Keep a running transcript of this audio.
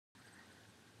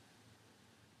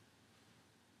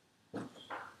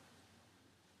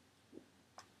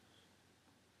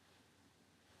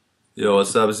Yo,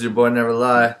 what's up? It's your boy Never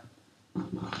Lie.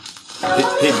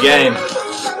 Peep game.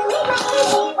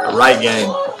 Right game.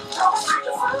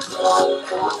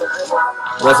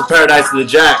 Rest of paradise to the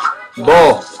Jack.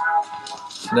 Bull.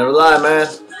 Never lie, man.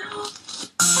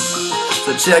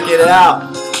 So check it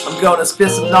out. I'm going to spit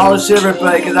some knowledge to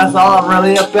everybody because that's all I'm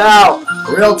really about.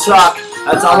 Real talk.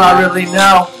 That's all I really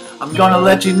know. I'm going to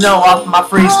let you know off my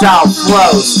freestyle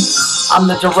flows. I'm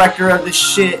the director of this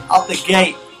shit off the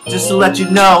gate. Just to let you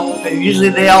know, and usually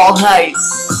they all hate,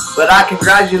 but I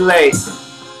congratulate.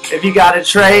 If you got a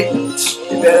trait,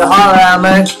 you better holler at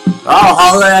me. I'll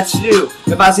holler at you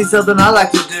if I see something I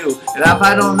like to do. And if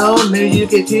I don't know, maybe you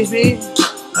can teach me.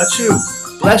 That's true.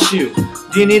 Bless you.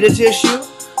 Do you need a tissue?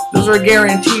 Those are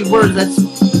guaranteed words that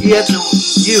you have to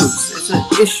use. It's an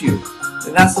issue,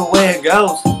 and that's the way it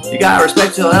goes. You gotta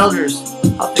respect your elders.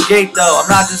 Off the gate though, I'm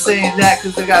not just saying that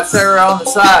because I got Sarah on the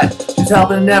side. She's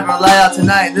helping Never Lie out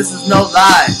tonight, and this is no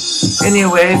lie.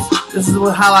 Anyways, this is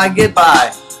how I get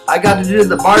by. I got to do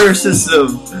the barter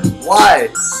system. Why?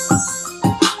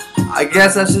 I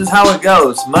guess that's just how it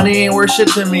goes. Money ain't worth shit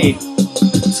to me.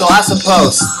 So I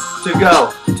suppose to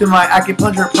go to my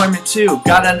acupuncture appointment too.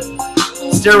 Got a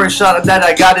steroid shot that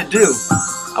I gotta do.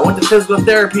 I went to physical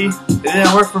therapy. It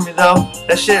didn't work for me though.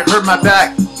 That shit hurt my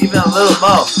back, even a little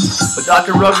more. But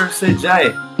Dr. Roger said,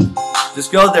 Jay,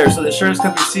 just go there so the insurance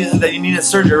company sees that you need a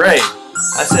surgery.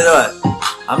 I said,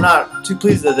 I'm not too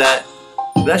pleased with that.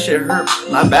 That shit hurt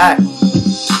my back. But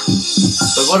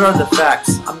what are the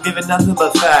facts? I'm giving nothing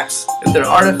but facts. If they're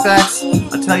artifacts,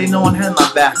 I tell you no one had my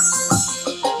back.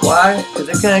 Why? Because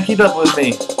they couldn't keep up with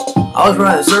me. I was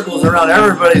running circles around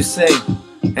everybody's same.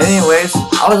 Anyways,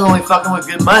 I was only fucking with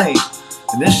good money.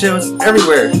 And this shit was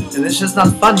everywhere. And this shit's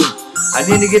not funny. I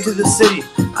need to get to the city.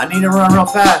 I need to run real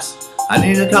fast. I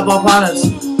need a couple of partners.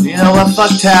 You know what?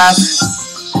 Fuck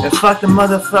tasks. And fuck the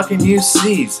motherfucking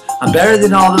UCs. I'm better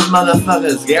than all those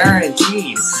motherfuckers.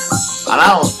 Guaranteed. And I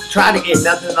don't try to get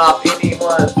nothing off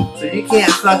anyone. So you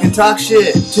can't fucking talk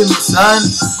shit to me, son.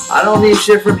 I don't need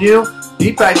shit from you.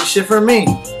 You probably need shit from me.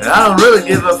 And I don't really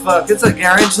give a fuck. It's a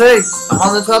guarantee. I'm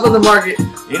on the top of the market.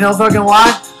 You know fucking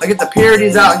why? I get the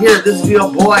purities out here. This is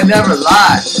your boy Never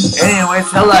Lie. Anyways,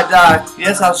 till I die.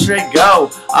 Yes, I'll straight go.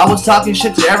 I was talking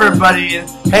shit to everybody. And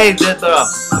hey,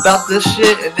 about this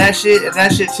shit and that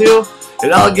shit too.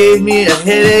 It all gave me a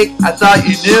headache. I thought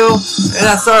you knew. And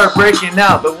I started breaking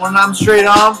out. But when I'm straight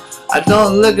on, I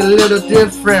don't look a little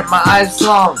different. My eyes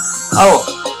long. Oh,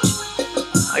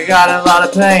 I got a lot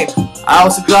of pain. I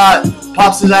also got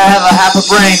Pop says I have a half a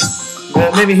brain.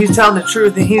 Maybe he's telling the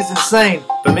truth and he's insane.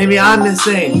 But maybe I'm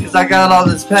insane because I got all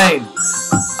this pain.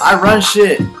 I run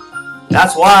shit.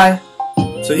 That's why.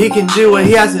 So he can do what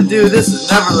he has to do. This is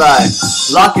Never Lie.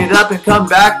 Lock it up and come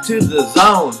back to the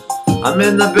zone. I'm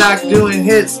in the back doing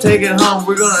hits. Take it home.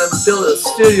 We're going to build a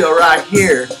studio right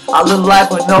here. I live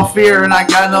life with no fear and I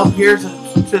got no fear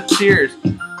to tears.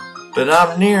 But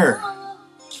I'm near.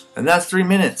 And that's 3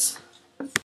 minutes.